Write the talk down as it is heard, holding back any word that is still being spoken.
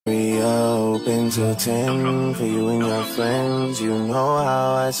We are open till 10 for you and your friends. You know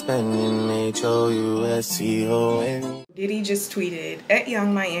how I spend in HOUSTON. Diddy just tweeted, at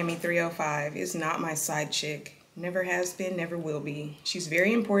Young Miami 305 is not my side chick. Never has been, never will be. She's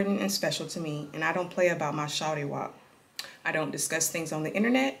very important and special to me, and I don't play about my shawty walk. I don't discuss things on the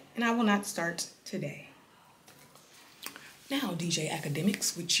internet, and I will not start today. Now, DJ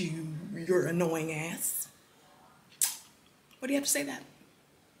Academics, with your annoying ass. What do you have to say to that?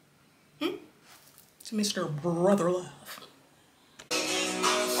 To Mr. Brother Love.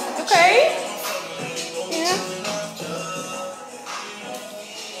 Okay. Yeah.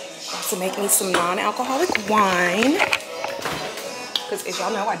 So make me some non-alcoholic wine. Because as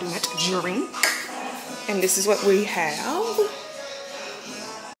y'all know, I do not drink. And this is what we have.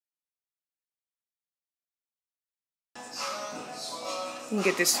 You can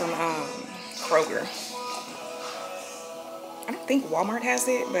get this from Kroger. I don't think Walmart has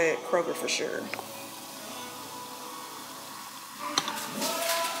it, but Kroger for sure.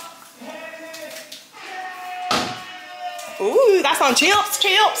 Ooh, that's on chips.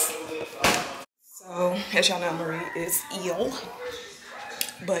 So, as y'all know, Marie is ill.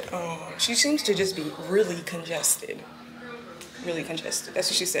 But she seems to just be really congested. Really congested. That's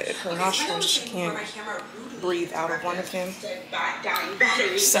what she said. Her nostrils, she can't breathe out of one of them.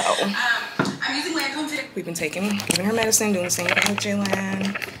 So, we've been giving her medicine, doing the same thing with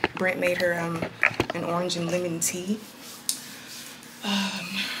Jalen. Brent made her an orange and lemon tea.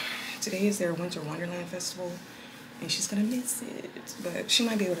 Today is their Winter Wonderland Festival, and she's gonna miss it. But she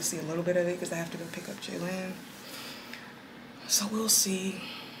might be able to see a little bit of it because I have to go pick up Jalen. So we'll see.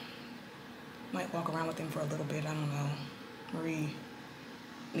 Might walk around with him for a little bit, I don't know. Marie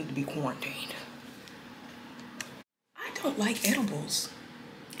need to be quarantined. I don't like edibles.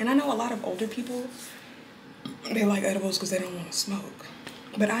 And I know a lot of older people, they like edibles because they don't want to smoke.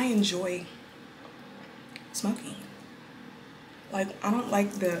 But I enjoy smoking. Like, I don't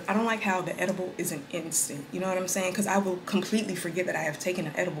like how the edible is an instant. You know what I'm saying? Because I will completely forget that I have taken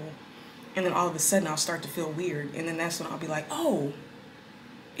an edible, and then all of a sudden I'll start to feel weird, and then that's when I'll be like, oh,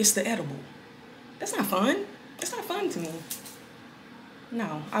 it's the edible. That's not fun. That's not fun to me.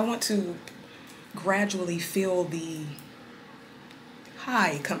 No, I want to gradually feel the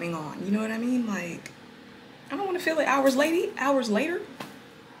high coming on. You know what I mean? Like, I don't want to feel it hours later.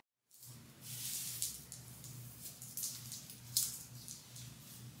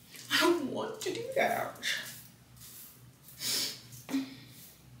 I don't want to do that.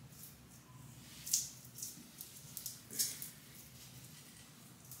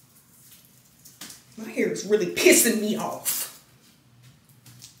 My hair is really pissing me off.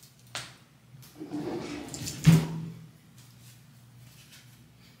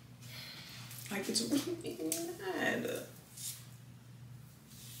 Like, it's really making me mad.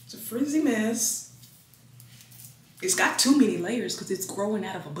 It's a frizzy mess. It's got too many layers because it's growing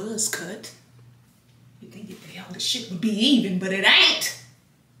out of a buzz cut. You think the shit would be even, but it ain't.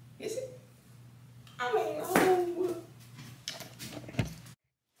 Is it? I don't know.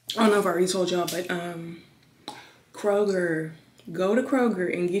 I don't know if I already told y'all, but Kroger, go to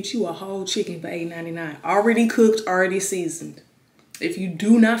Kroger and get you a whole chicken for $8.99. Already cooked, already seasoned. If you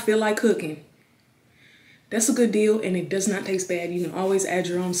do not feel like cooking, that's a good deal, and it does not taste bad. You can always add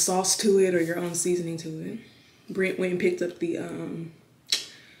your own sauce to it or your own seasoning to it. Brent went and picked up the,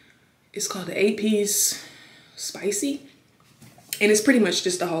 it's called the 8-piece spicy. And it's pretty much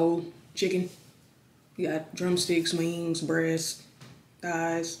just a whole chicken. You got drumsticks, wings, breast,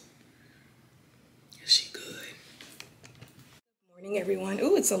 thighs. She good. Good morning, everyone.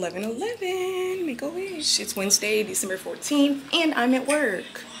 Ooh, it's 11:11. Make a wish. It's Wednesday, December 14th, and I'm at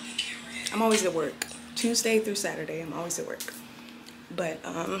work. I'm always at work. Tuesday through Saturday, I'm always at work. But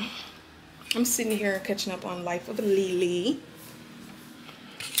I'm sitting here catching up on Life of Lily.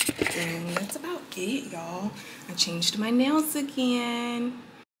 And that's about it, y'all. I changed my nails again.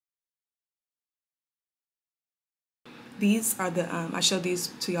 These are the, I showed these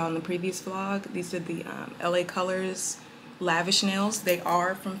to y'all in the previous vlog. These are the LA Colors Lavish Nails. They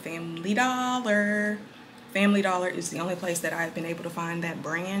are from Family Dollar. Family Dollar is the only place that I've been able to find that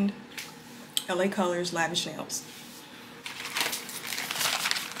brand. LA Colors Lavish Nails.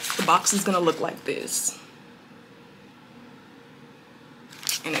 The box is gonna look like this.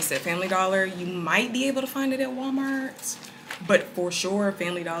 And it said Family Dollar. You might be able to find it at Walmart, but for sure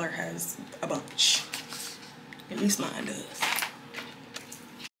Family Dollar has a bunch. At least mine does.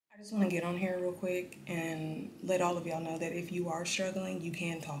 I just want to get on here real quick and let all of y'all know that if you are struggling, you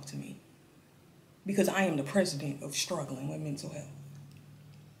can talk to me. Because I am the president of struggling with mental health.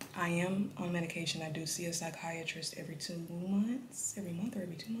 I am on medication. I do see a psychiatrist every 2 months. Every month or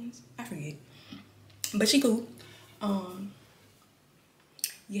every 2 months? I forget. But she cool.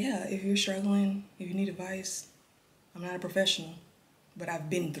 Yeah, if you're struggling, if you need advice, I'm not a professional, but I've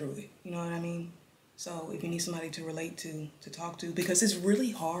been through it. You know what I mean? So if you need somebody to relate to talk to, because it's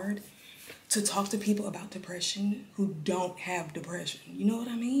really hard to talk to people about depression who don't have depression. You know what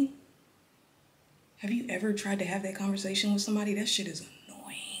I mean? Have you ever tried to have that conversation with somebody? That shit is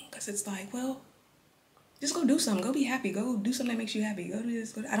annoying, because it's like, well, just go do something. Go be happy. Go do something that makes you happy. Go do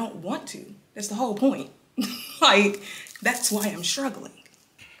this. I don't want to. That's the whole point. Like, that's why I'm struggling.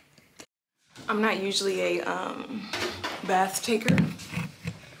 I'm not usually a bath taker,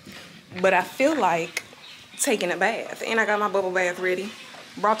 but I feel like taking a bath. And I got my bubble bath ready.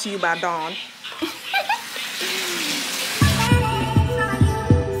 Brought to you by Dawn.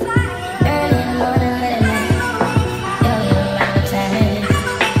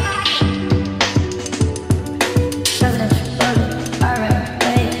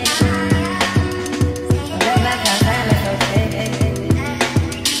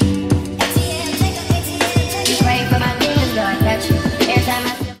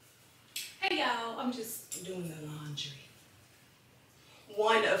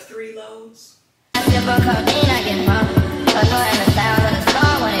 One of 3 loads.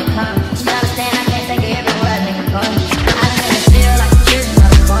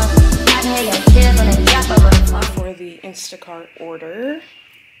 For the Instacart order,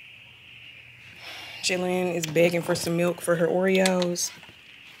 Jillian is begging for some milk for her Oreos,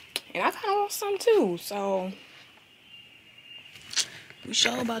 and I kind of want some too. So we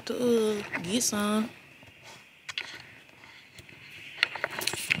sure about to get some.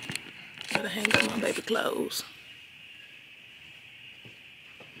 Gotta hang up my baby clothes.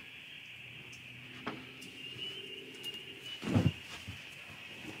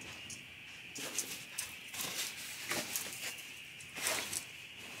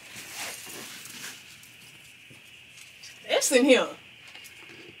 It's in here.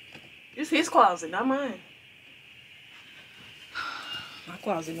 It's his closet, not mine. My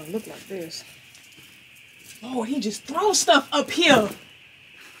closet don't look like this. Lord, he just throws stuff up here.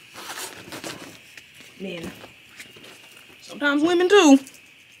 Men. Sometimes women too.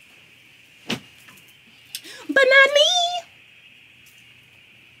 But not me.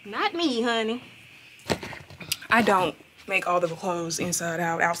 Not me, honey. I don't make all the clothes inside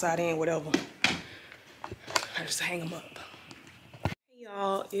out, outside in, whatever. I just hang them up. Hey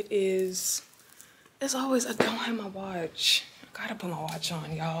y'all, it's always, I don't have my watch. I gotta put my watch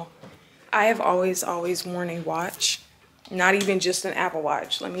on, y'all. I have always worn a watch. Not even just an Apple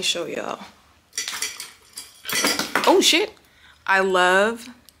Watch. Let me show y'all. Oh shit, I love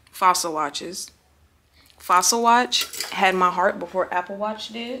Fossil watches. Fossil watch had my heart before Apple Watch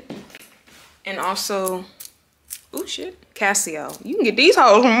did. And also, oh shit, Casio. You can get these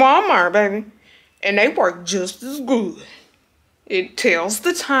hoes from Walmart, baby. And they work just as good. It tells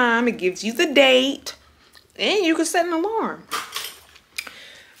the time, it gives you the date, and you can set an alarm.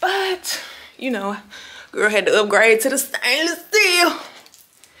 But, you know, girl had to upgrade to the stainless steel.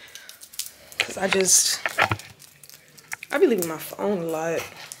 Cause I be leaving my phone a lot.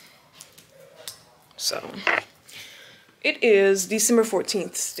 So, it is December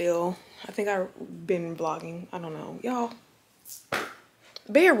 14th still. I think I've been vlogging. I don't know. Y'all,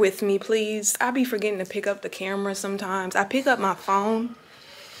 bear with me, please. I be forgetting to pick up the camera sometimes. I pick up my phone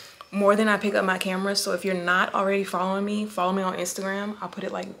more than I pick up my camera. So if you're not already following me, follow me on Instagram. I'll put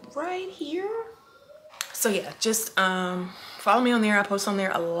it like right here. So yeah, just follow me on there. I post on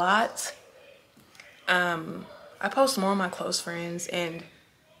there a lot. I post more on my close friends, and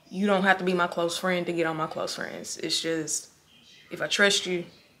you don't have to be my close friend to get on my close friends. It's just, if I trust you,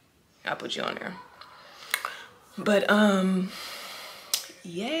 I'll put you on there. But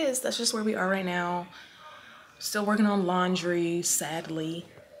yes, that's just where we are right now. Still working on laundry, sadly.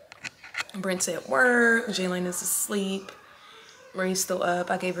 Brent's at work, Jalen is asleep, Marie's still up.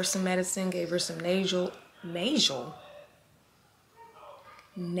 I gave her some medicine, gave her some nasal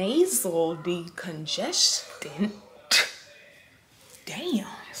decongestant. Damn,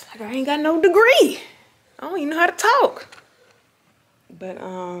 it's like I ain't got no degree. I don't even know how to talk. But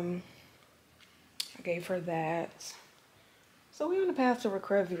I gave her that. So we're on the path to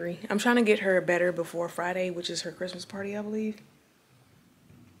recovery. I'm trying to get her better before Friday, which is her Christmas party, I believe.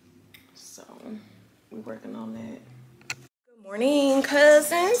 So we're working on that. Good morning,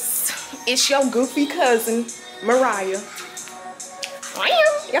 cousins. It's your goofy cousin, Mariah.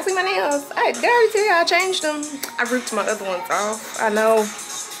 Y'all see my nails? Did I already tell you I changed them? I ripped my other ones off. I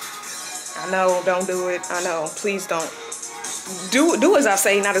know, don't do it. I know, please don't. do as I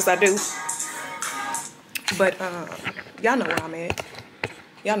say, not as I do. But y'all know where I'm at.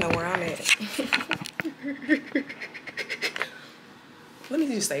 Y'all know where I'm at. Let me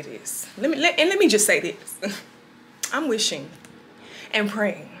just say this. Let me just say this. I'm wishing and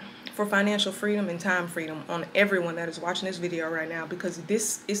praying for financial freedom and time freedom on everyone that is watching this video right now, because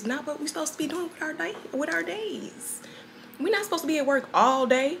this is not what we're supposed to be doing with our days. We're not supposed to be at work all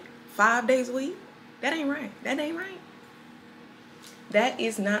day, 5 days a week. That ain't right. That ain't right. That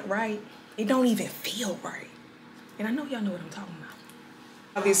is not right. It don't even feel right. And I know y'all know what I'm talking about.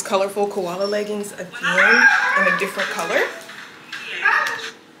 I have these colorful koala leggings again in a different color.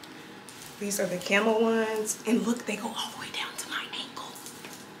 These are the camel ones. And look, they go all the way down to my ankle.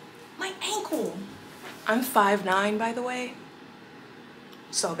 My ankle. I'm 5'9", by the way.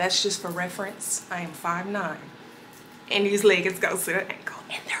 So that's just for reference. I am 5'9". And these leggings go to the ankle.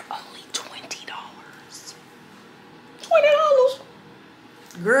 And they're only $20. $20.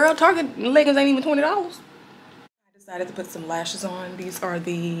 Girl, Target leggings ain't even $20. I decided to put some lashes on. These are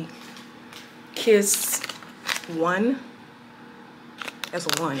the Kiss 1. That's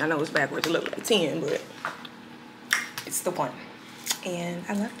a 1. I know it's backwards. It looks like 10, but it's the 1. And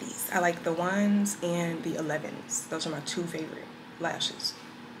I love these. I like the 1s and the 11s. Those are my 2 favorite lashes.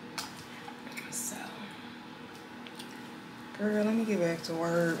 So, girl, let me get back to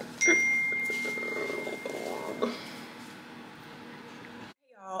work.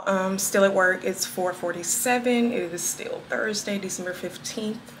 Y'all, still at work. It's 4:47. It is still Thursday, December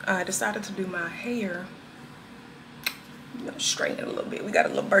 15th. I decided to do my hair. I'm gonna straighten it a little bit. We got a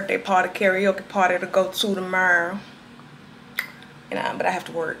little birthday party, karaoke party to go to tomorrow. And but I have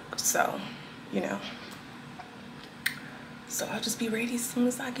to work, so, you know. So I'll just be ready as soon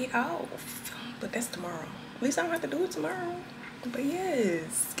as I get off. But that's tomorrow. At least I don't have to do it tomorrow. But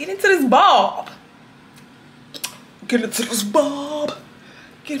yes, get into this bob. Get into this bob.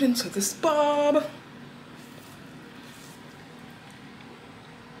 Get into this bob.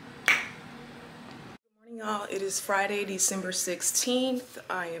 Y'all, it is Friday, December 16th.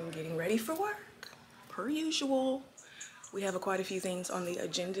 I am getting ready for work, per usual. We have quite a few things on the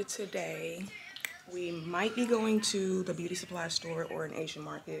agenda today. We might be going to the beauty supply store or an Asian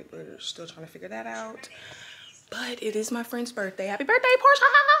market. We're still trying to figure that out. But it is my friend's birthday. Happy birthday, Portia!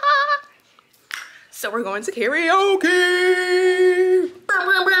 So we're going to karaoke.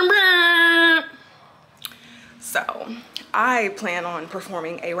 So I plan on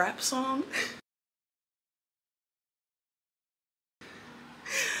performing a rap song.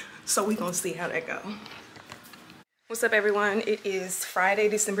 So we gonna see how that go. What's up, everyone? It is Friday,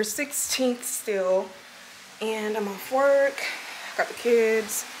 December 16th still, and I'm off work. Got the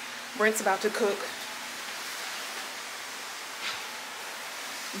kids. Brent's about to cook.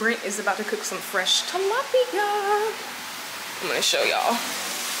 Brent is about to cook some fresh tilapia. I'm gonna show y'all.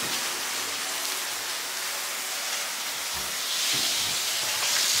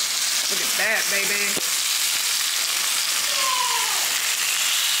 Look at that, baby.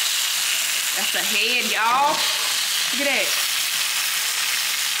 That's the head, y'all. Look at that.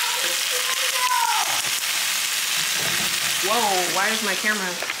 Whoa, why is my camera?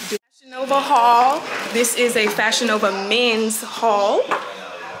 Fashionova haul. This is a Fashionova men's haul.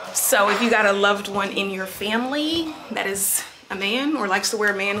 So if you got a loved one in your family that is a man or likes to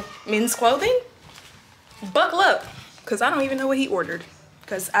wear men's clothing, buckle up, because I don't even know what he ordered,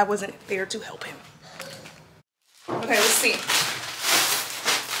 because I wasn't there to help him. Okay, let's see.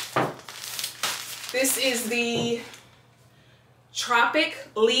 This is the Tropic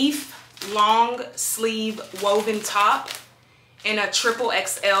Leaf long sleeve woven top in a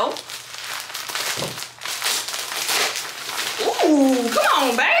XXL. Ooh, come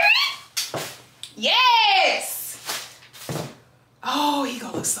on, baby. Yes. Oh, he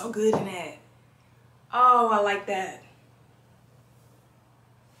gonna look so good in that. Oh, I like that.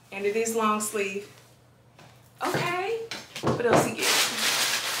 And it is long sleeve. Okay. What else he get?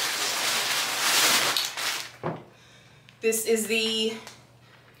 This is the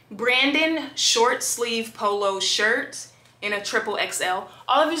Brandon short sleeve polo shirt in a XXL.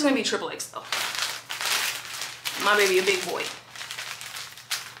 All of these are gonna be XXL. My baby a big boy.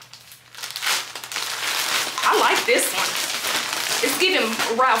 I like this one. It's giving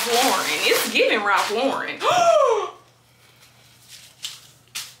Ralph Lauren. It's giving Ralph Lauren.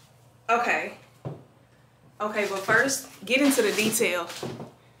 Okay. Okay, but first, get into the detail.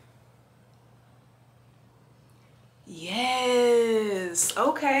 Yes,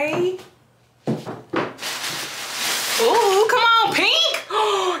 okay. Ooh, come on, pink.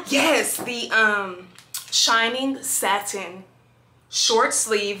 Yes, the shining satin short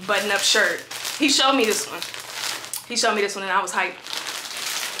sleeve button-up shirt. He showed me this one. He showed me this one and I was hyped.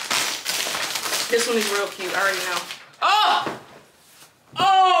 This one is real cute. I already know. Oh!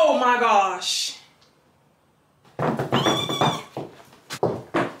 Oh my gosh.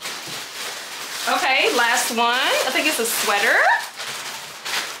 Okay, last one. I think it's a sweater.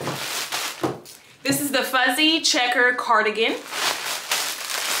 This is the fuzzy checker cardigan.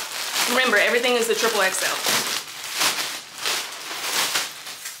 Remember, everything is a triple XL.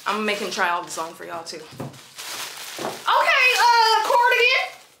 I'm gonna make him try all this on for y'all too. Okay, cardigan.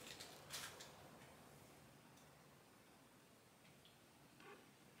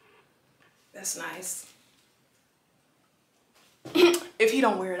 That's nice. If he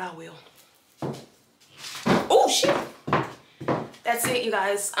don't wear it, I will. Oh shit. That's it, you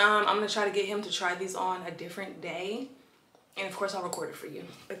guys. I'm gonna try to get him to try these on a different day. And of course I'll record it for you.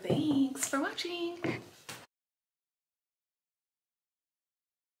 But thanks for watching.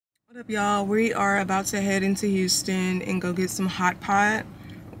 What up, y'all? We are about to head into Houston and go get some hot pot.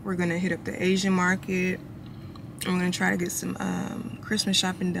 We're gonna hit up the Asian market. I'm gonna try to get some Christmas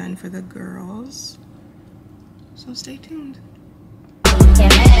shopping done for the girls. So stay tuned.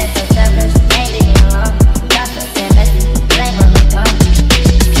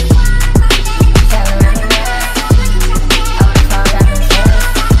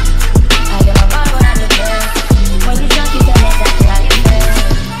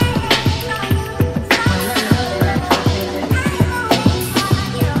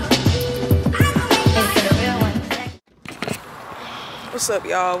 What's up,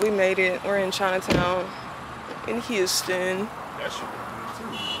 y'all? We made it. We're in Chinatown in Houston.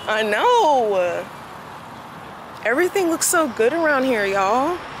 I know. Everything looks so good around here,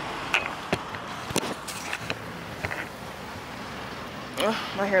 y'all.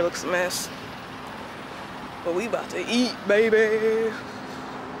 My hair looks a mess. But we about to eat, baby.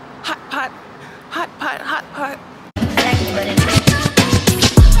 Hot pot, hot pot, hot pot.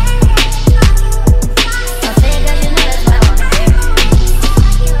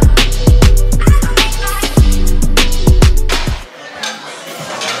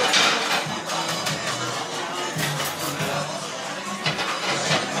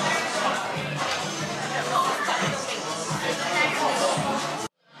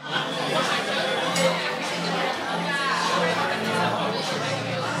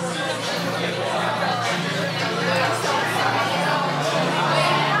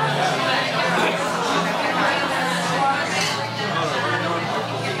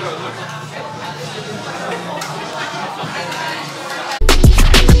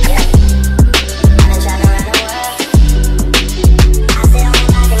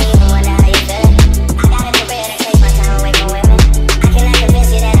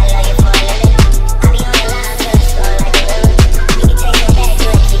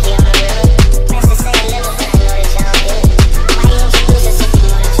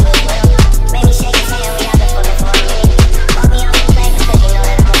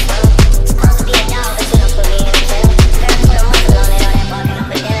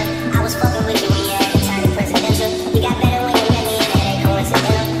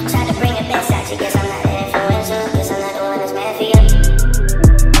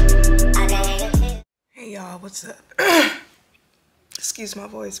 What's up? Excuse my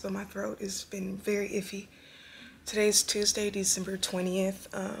voice, but my throat has been very iffy. Today's Tuesday, December 20th.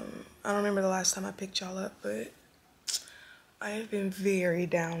 I don't remember the last time I picked y'all up, but I have been very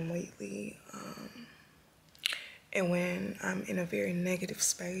down lately. And when I'm in a very negative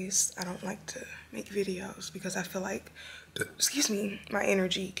space, I don't like to make videos because I feel like, excuse me, my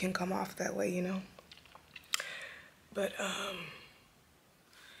energy can come off that way, you know? But,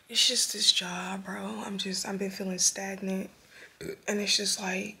 it's just this job, bro. I've been feeling stagnant. And it's just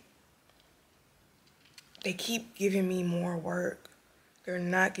like, they keep giving me more work. They're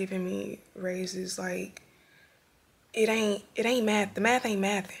not giving me raises. Like, it ain't math. The math ain't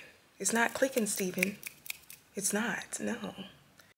mathing. It's not clicking, Steven. It's not, no.